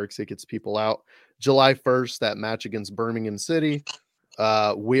fireworks. It gets people out. July 1st, that match against Birmingham City.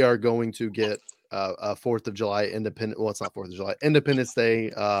 We are going to get a 4th of July Independence. Well, it's not 4th of July. Independence Day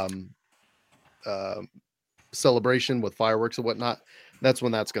celebration with fireworks and whatnot, that's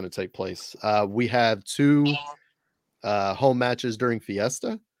when that's going to take place. We have 2 home matches during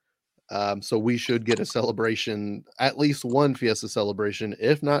Fiesta. So we should get a celebration, at least 1 Fiesta celebration,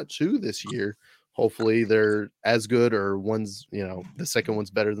 if not 2 this year. Hopefully they're as good, or one's, the second one's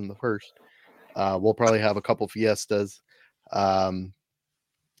better than the first. We'll probably have a couple Fiestas. I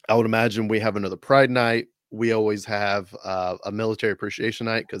would imagine we have another Pride night. We always have a military appreciation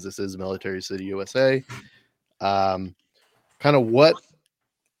night because this is Military City, USA. Kind of what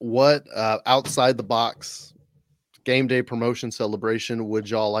outside the box game day promotion celebration would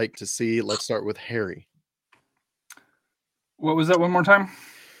y'all like to see? Let's start with Harry. What was that one more time?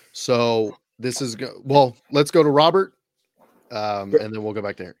 So this is let's go to Robert, and then we'll go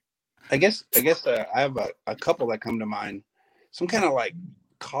back to Harry. I guess I have a couple that come to mind. Some kind of like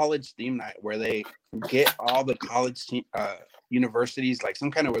college theme night where they get all the college universities, like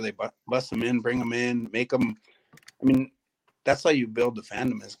some kind of where they bust them in, bring them in, make them. I mean, that's how you build the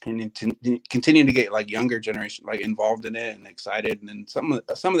fandom, is continue to get like younger generation like involved in it and excited, and then some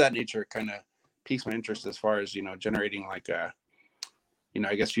of that nature kind of piques my interest as far as generating like I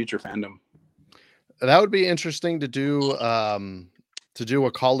guess future fandom. That would be interesting to do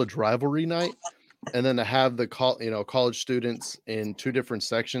a college rivalry night, and then to have the college students in 2 different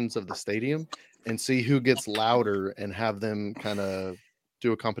sections of the stadium and see who gets louder and have them kind of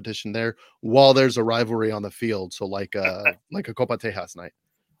do a competition there while there's a rivalry on the field. So like a Copa Tejas night.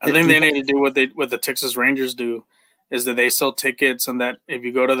 I think they need to do what the Texas Rangers do, is that they sell tickets, and that if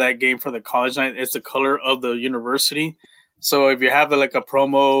you go to that game for the college night, it's the color of the university. So if you have like a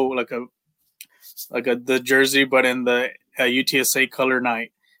promo, the jersey, but in the UTSA color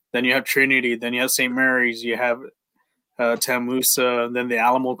night, then you have Trinity, then you have St. Mary's, you have Tamusa, and then the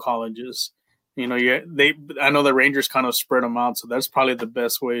Alamo colleges. I know the Rangers kind of spread them out, so that's probably the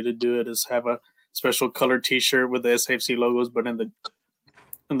best way to do it, is have a special color T-shirt with the SAFC logos, but in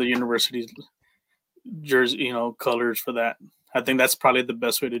the university's jersey, colors for that. I think that's probably the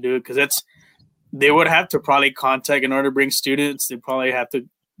best way to do it, because they would have to probably contact, in order to bring students, they probably have to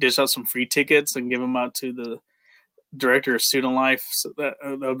dish out some free tickets and give them out to the director of student life. So that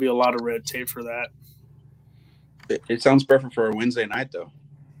would be a lot of red tape for that. It sounds perfect for a Wednesday night though.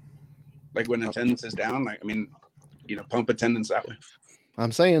 Like when attendance is down, pump attendance that way.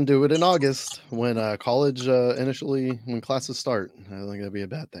 I'm saying do it in August when college when classes start. I don't think that'd be a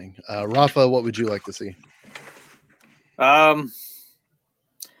bad thing. Rafa, what would you like to see? I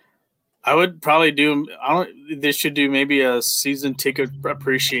would probably they should do maybe a season ticket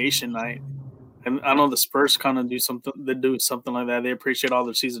appreciation night. And I know the Spurs kind of do something like that. They appreciate all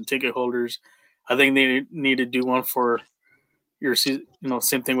their season ticket holders. I think they need to do one for your season,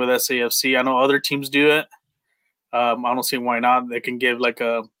 same thing with SAFC. I know other teams do it. I don't see why not. They can give like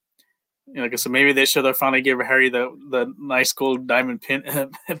a, so maybe they should finally give Harry the nice gold diamond pin.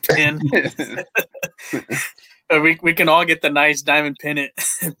 we can all get the nice diamond pin,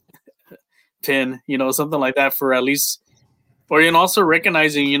 something like that for at least, or also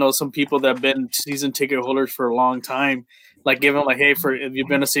recognizing, some people that have been season ticket holders for a long time, like give them hey, if you've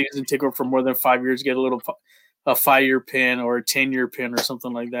been a season ticket for more than 5 years, get a 5-year pin or a 10-year pin or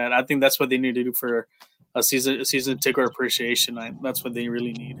something like that. I think that's what they need to do for a season ticket appreciation night. That's what they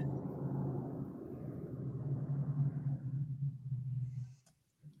really need.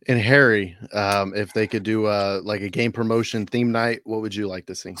 And Harry, if they could do like a game promotion theme night, what would you like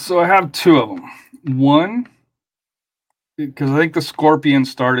to see? So I have 2 of them. One, because I think the Scorpions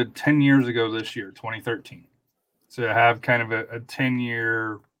started 10 years ago this year, 2013. So I have kind of a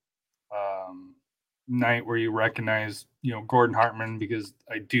 10-year night where you recognize, Gordon Hartman, because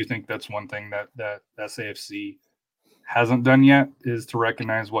I do think that's one thing that SAFC hasn't done yet, is to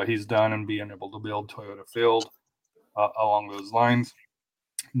recognize what he's done and being able to build Toyota Field along those lines.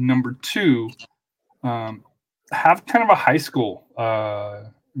 Number 2, have kind of a high school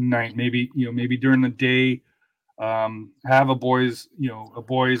night, maybe during the day, have a boys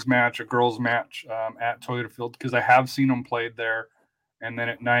match, a girls match at Toyota Field, because I have seen them played there. And then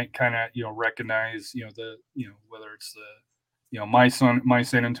at night, kind of, recognize, whether it's the, my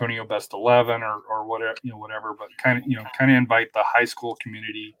San Antonio best 11 or whatever, but kind of invite the high school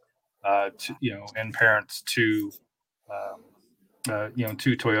community to, and parents to,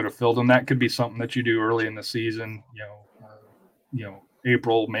 to Toyota Field. And that could be something that you do early in the season,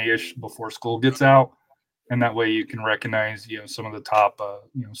 April, May-ish, before school gets out. And that way you can recognize, some of the top,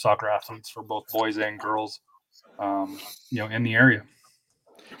 soccer athletes for both boys and girls, in the area.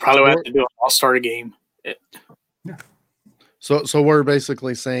 Probably have to do an all-star game. Yeah. So we're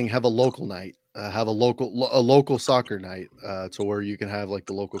basically saying have a local night, have a local soccer night, to where you can have like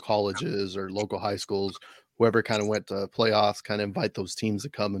the local colleges or local high schools, whoever kind of went to playoffs, kind of invite those teams to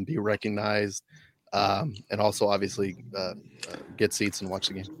come and be recognized, and also obviously get seats and watch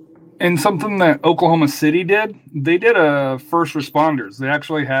the game. And something that Oklahoma City did, they did a first responders. They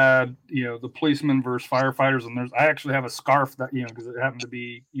actually had, the policemen versus firefighters. And I actually have a scarf that, because it happened to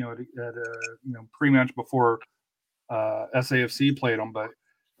be, at a pre-match before SAFC played them. But,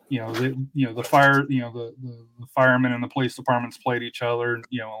 the fire, the firemen and the police departments played each other,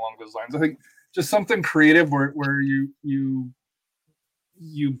 along those lines. I think just something creative where you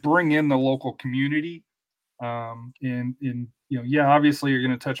bring in the local community. Obviously you're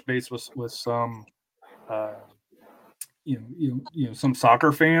going to touch base with some, some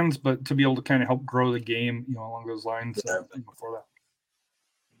soccer fans, but to be able to kind of help grow the game, along those lines before that.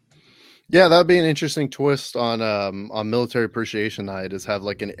 Yeah, that'd be an interesting twist on Military Appreciation Night, is have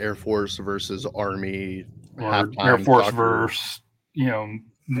like an Air Force versus Army, or Air Force soccer versus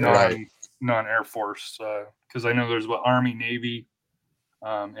non-Air Force, because I know there's Army, Navy,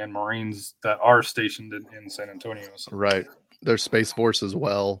 and Marines that are stationed in San Antonio. So. Right. There's Space Force as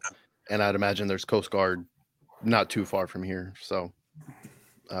well, and I'd imagine there's Coast Guard not too far from here. So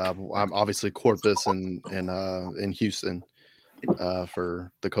I'm obviously Corpus and in Houston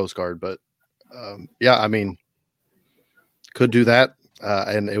for the Coast Guard, but I mean, could do that,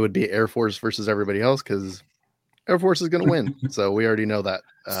 and it would be Air Force versus everybody else because Air Force is going to win. So we already know that.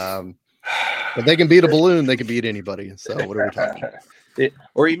 But they can beat a balloon, they can beat anybody. So what are we talking about?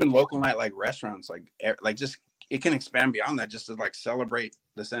 Or even local night, like restaurants, like just it can expand beyond that, just to like celebrate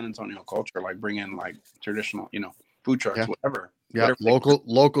the San Antonio culture, like bring in like traditional, food trucks, whatever. Yeah,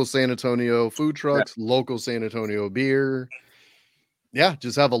 local San Antonio food trucks, local San Antonio beer. Yeah,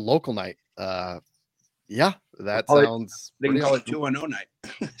 just have a local night. That sounds. They can call it 2-0 night.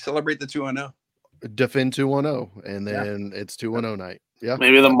 Celebrate the 2-0. Defend 2-0, and then it's 2-0 night. Yeah,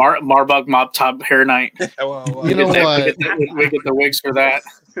 maybe the Marbach Mop Top Hair Night. Well, you know what? We get the wigs for that.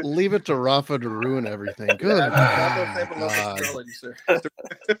 Leave it to Rafa to ruin everything. Good.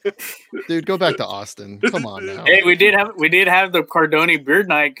 Dude, go back to Austin. Come on now. Hey, we did have the Cardoni Beard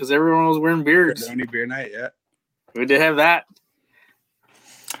Night because everyone was wearing beards. Cardoni Beard Night, yeah. We did have that.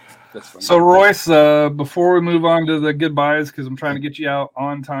 So Royce, before we move on to the goodbyes, because I'm trying to get you out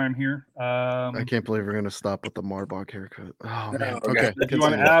on time here. I can't believe we're going to stop with the Marbach haircut. Oh man. Okay. Do you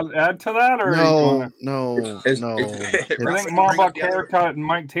want to add to that, or no? I think Marbach haircut and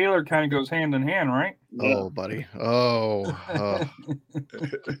Mike Taylor kind of goes hand in hand, right? Oh, buddy. Oh.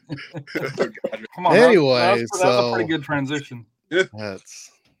 Come on. Anyway, that's a pretty good transition.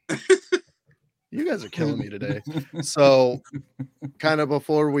 That's. You guys are killing me today. So, kind of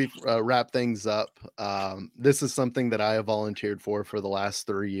before we wrap things up, this is something that I have volunteered for the last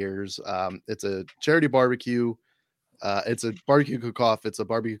 3 years. It's a charity barbecue. It's a barbecue cook-off. It's a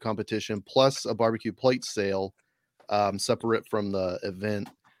barbecue competition plus a barbecue plate sale, separate from the event.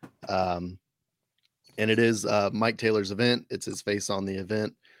 And it is Mike Taylor's event. It's his face on the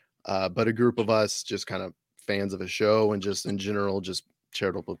event. But a group of us, just kind of fans of a show and just in general, just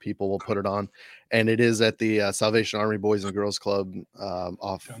charitable people, will put it on. And it is at the Salvation Army Boys and Girls Club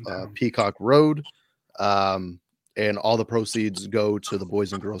off Peacock Road. And all the proceeds go to the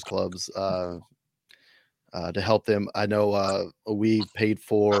Boys and Girls Clubs to help them. I know we paid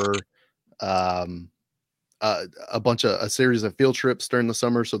for a series of field trips during the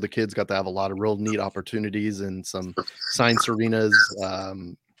summer, so the kids got to have a lot of real neat opportunities and some science arenas,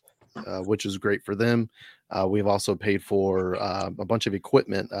 which is great for them. We've also paid for a bunch of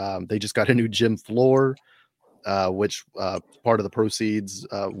equipment. They just got a new gym floor, which part of the proceeds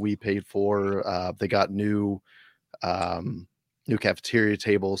we paid for. They got new cafeteria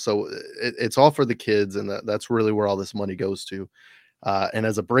tables. So it's all for the kids, and that's really where all this money goes to. And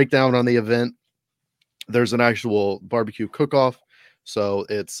as a breakdown on the event, there's an actual barbecue cook-off. So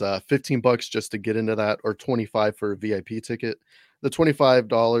it's $15 just to get into that, or $25 for a VIP ticket. The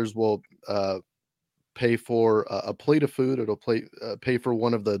 $25 will pay for a plate of food. It'll pay for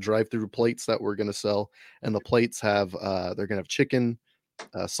one of the drive-through plates that we're going to sell. And the plates have they're going to have chicken,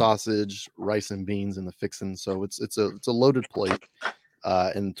 sausage, rice and beans, and the fixin'. So it's a loaded plate.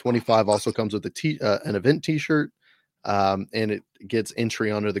 And $25 also comes with an event T-shirt. And it gets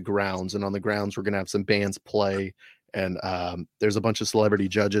entry onto the grounds. And on the grounds, we're going to have some bands play. And there's a bunch of celebrity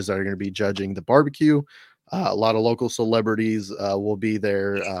judges that are going to be judging the barbecue. A lot of local celebrities will be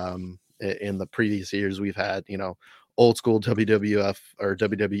there. In the previous years, we've had, old school WWF or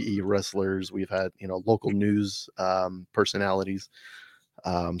WWE wrestlers. We've had, local news personalities.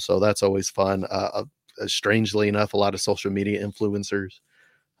 So that's always fun. Strangely enough, a lot of social media influencers.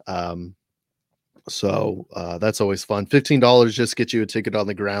 So that's always fun. $15 just gets you a ticket on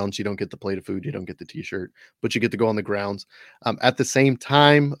the grounds. You don't get the plate of food, you don't get the t-shirt, but you get to go on the grounds. At the same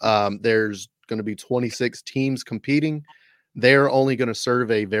time, there's going to be 26 teams competing. They're only going to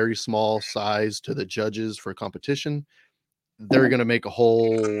serve a very small size to the judges for competition. They're going to make a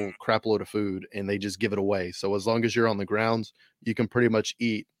whole crap load of food and they just give it away. So as long as you're on the grounds, you can pretty much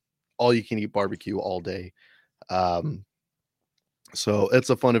eat all you can eat barbecue all day. So it's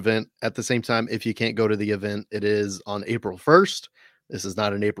a fun event. At the same time, if you can't go to the event, it is on April 1st. This is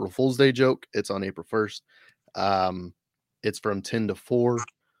not an April Fool's Day joke. It's on April 1st. It's from 10 to 4.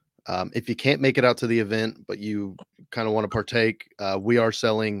 If you can't make it out to the event, but you kind of want to partake, we are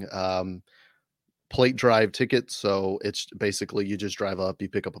selling plate drive tickets. So it's basically you just drive up, you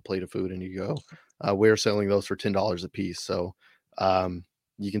pick up a plate of food and you go. We're selling those for $10 a piece. So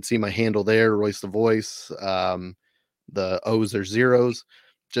you can see my handle there, Royce the Voice. The O's are zeros.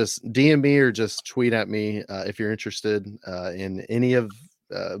 Just DM me or just tweet at me if you're interested in any of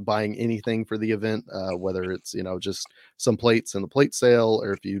buying anything for the event, whether it's just some plates in the plate sale,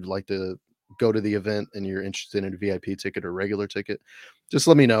 or if you'd like to go to the event and you're interested in a VIP ticket or regular ticket, just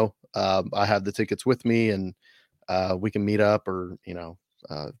let me know. I have the tickets with me, and we can meet up, or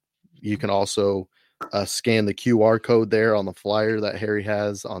you can also scan the QR code there on the flyer that Harry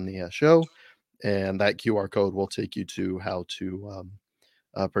has on the show. And that QR code will take you to how to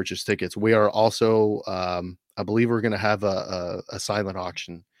purchase tickets. We are also, I believe we're going to have a silent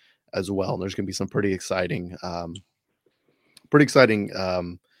auction as well. And there's going to be some pretty exciting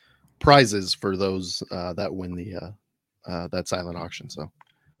prizes for those that win that silent auction. So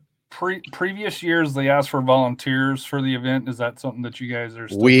previous years, they asked for volunteers for the event. Is that something that you guys are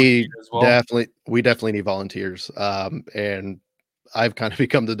still we as well? definitely need volunteers. And I've kind of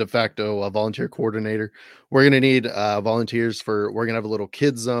become the de facto volunteer coordinator. We're going to need volunteers we're going to have a little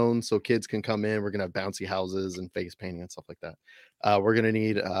kids zone so kids can come in. We're going to have bouncy houses and face painting and stuff like that. We're going to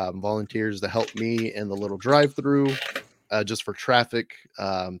need volunteers to help me in the little drive-through just for traffic.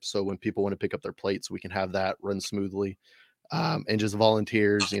 So when people want to pick up their plates, we can have that run smoothly. And just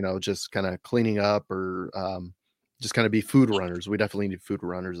volunteers, just kind of cleaning up or just kind of be food runners. We definitely need food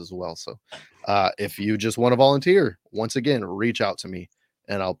runners as well. So if you just want to volunteer, once again, reach out to me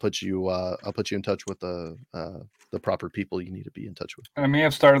and I'll put you in touch with the proper people you need to be in touch with. I may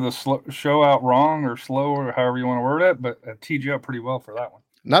have started the show out wrong or slow or however you want to word it, but I teed you up pretty well for that one.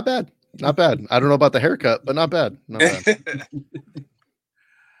 Not bad. Not bad. I don't know about the haircut, but not bad. Not bad.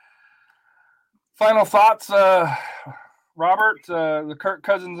 Final thoughts, Robert, the Kirk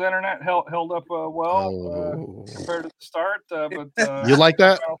Cousins internet held up well compared to the start. But you like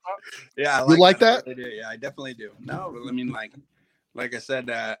that? Yeah, you like that? I do. Yeah, I definitely do. No, I mean, like I said,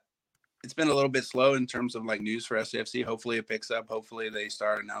 it's been a little bit slow in terms of news for SAFC. Hopefully, it picks up. Hopefully, they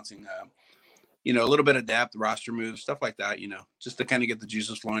start announcing, a little bit of depth, roster moves, stuff like that. Just to kind of get the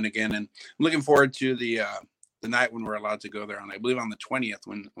juices flowing again. And I'm looking forward to the night when we're allowed to go there I believe on the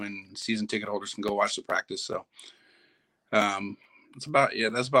 20th when season ticket holders can go watch the practice. So. That's about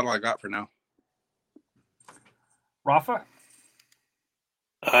all I got for now. Rafa?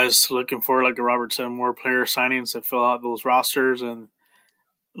 I was looking for, like Robert said, more player signings to fill out those rosters, and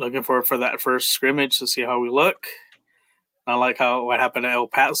looking for that first scrimmage to see how we look. I like what happened at El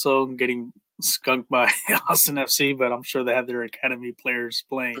Paso, getting skunked by Austin FC, but I'm sure they have their academy players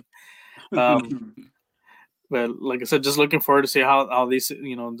playing. But like I said, just looking forward to see how these,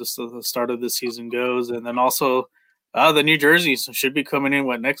 just the start of the season goes, and then also. The New Jerseys should be coming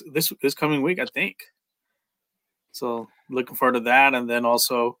in this coming week, I think. So looking forward to that, and then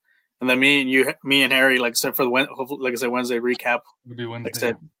me and Harry, like I said, Wednesday recap. It'll be Wednesday. Like I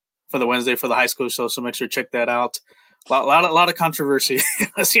said, for the Wednesday for the high school show. So make sure to check that out. A lot of controversy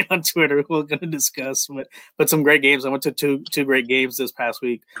I see on Twitter. We're going to discuss, but some great games. I went to two great games this past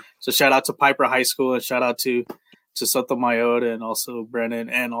week. So shout out to Piper High School and shout out to Sotomayor and also Brennan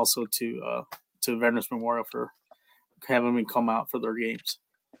and also to Veterans Memorial for having me come out for their games.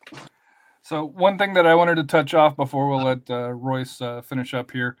 So one thing that I wanted to touch off before we'll let Royce finish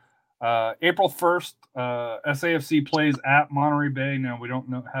up here. April 1st, SAFC plays at Monterey Bay. Now, we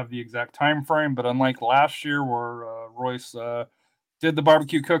don't have the exact time frame, but unlike last year where Royce did the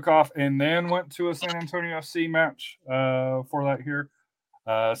barbecue cook-off and then went to a San Antonio FC match for that here.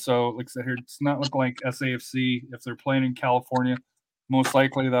 So like I said here, it's not looking like SAFC, if they're playing in California, most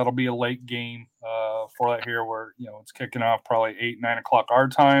likely that'll be a late game for that here where, it's kicking off probably 8-9 o'clock our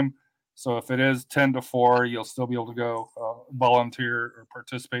time. So if it is 10 to 4, you'll still be able to go volunteer or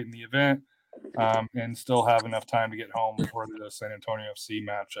participate in the event and still have enough time to get home before the San Antonio FC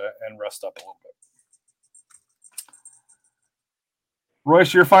match and rest up a little bit.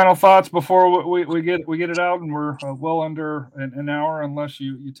 Royce, your final thoughts before we get it out, and we're well under an hour, unless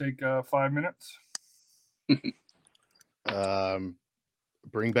you take 5 minutes.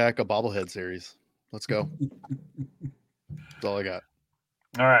 Bring back a bobblehead series. Let's go. That's all I got.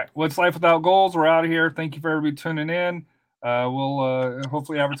 All right. What's Life Without Goals? We're out of here. Thank you for everybody tuning in. We'll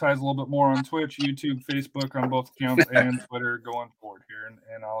hopefully advertise a little bit more on Twitch, YouTube, Facebook, on both accounts, and Twitter going forward here.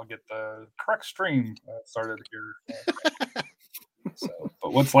 And I'll get the correct stream started here.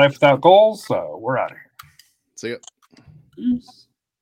 But what's Life Without Goals? We're out of here. See ya. Peace.